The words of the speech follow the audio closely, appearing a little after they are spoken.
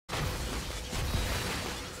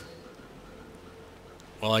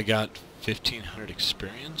Well, I got 1,500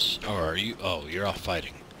 experience. Or are you? Oh, you're off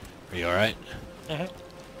fighting. Are you alright? Okay.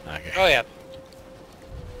 Oh yeah.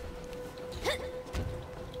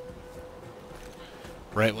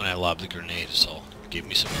 Right when I lobbed the grenade, so gave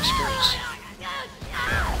me some experience.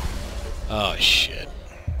 Oh shit.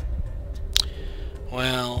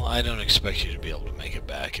 Well, I don't expect you to be able to make it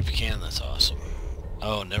back. If you can, that's awesome.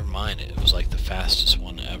 Oh, never mind. It was like the fastest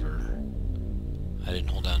one ever. I didn't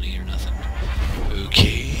hold down E or nothing.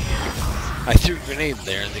 Okay. I threw a grenade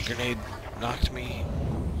there, and the grenade knocked me.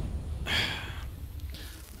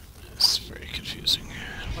 It's very confusing.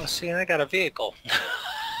 Well, see, I got a vehicle.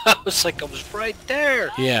 I was like, I was right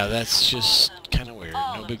there. Yeah, that's just kind of weird.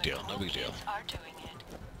 No big deal. No big deal.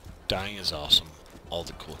 Dying is awesome. All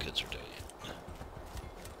the cool kids are doing it.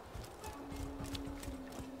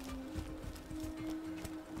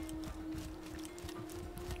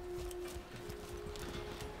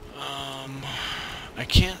 I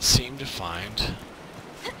can't seem to find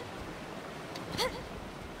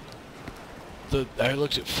I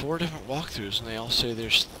looked at 4 different walkthroughs and they all say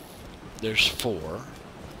there's 4,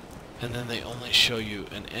 and then they only show you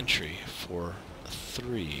an entry for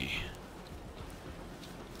 3.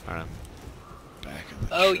 Alright, I'm back in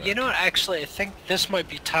the Oh, truck. you know what? Actually, I think this might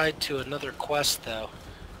be tied to another quest, though.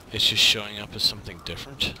 It's just showing up as something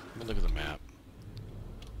different. Let me look at the map.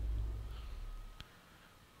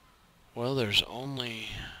 Well, there's only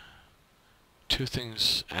 2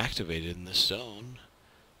 things activated in this zone.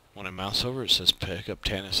 When I mouse over, it says pick up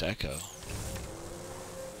Tanis Echo.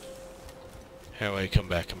 Hey, wait, come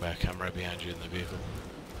back, come back. I'm right behind you in the vehicle.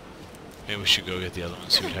 Maybe we should go get the other one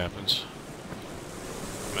and see what happens.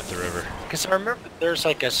 I'm at the river. Because I remember there's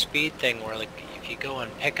like a speed thing where, like, if you go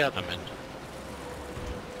and pick up... I'm in.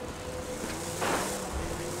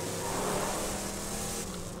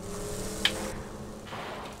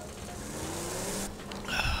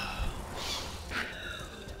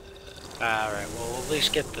 Alright, well, we'll at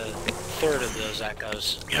least get the 3rd of those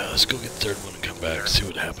echoes. Yeah, let's go get the 3rd one and come back and see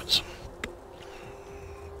what happens.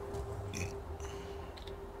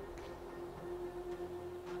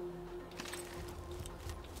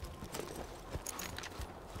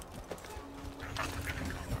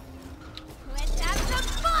 Let's have some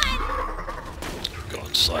fun!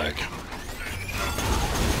 Going slag.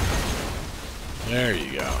 There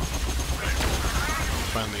you go.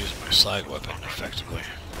 Finally used my slag weapon effectively.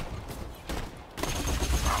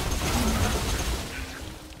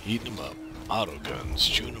 Eating them up. Auto guns,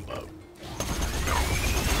 chewing them up.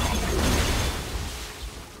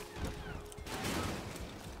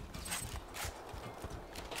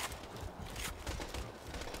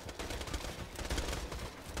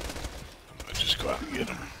 I'll just go out and get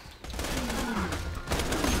them.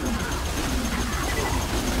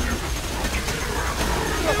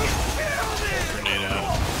 Grenade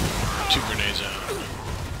out. 2 grenades out.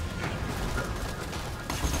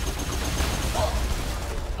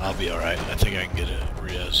 I'll be alright. I think I can get a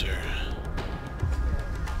res here.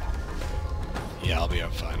 Yeah, I'll be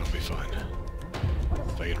fine. I'll be fine.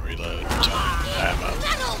 If I can reload in time. I'm up.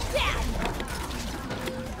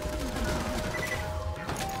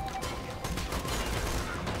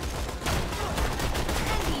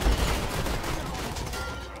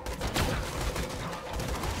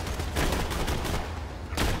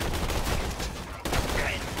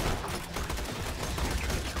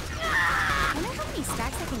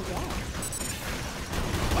 Stacks I can get.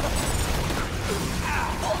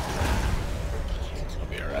 I'll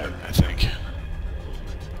be alright, I think.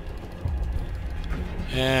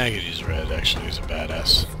 Yeah, I could use red, actually. He's a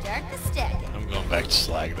badass. Start the stack. I'm going back to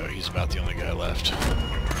slag, though. He's about the only guy left.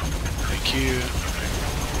 Thank you.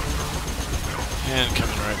 And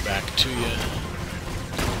coming right back to you.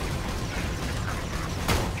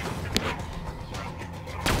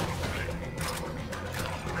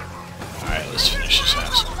 Alright, let's finish this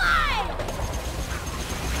house.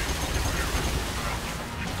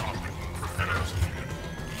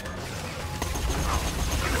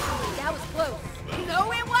 That was close.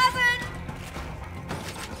 No, it wasn't!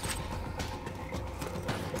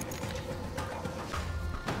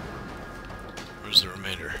 Where's the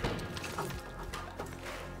remainder?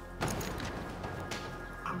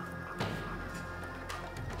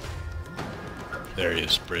 There he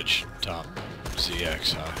is, bridge, top,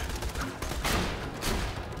 ZX high.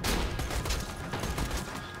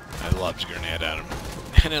 I lobbed a grenade at him,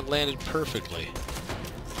 and it landed perfectly.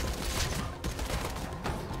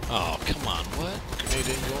 Oh, come on, what? Grenade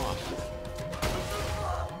didn't go off.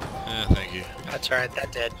 Thank you. That's alright,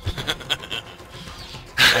 that did.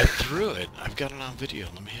 I threw it. I've got it on video.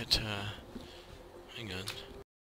 Let me hit, hang on.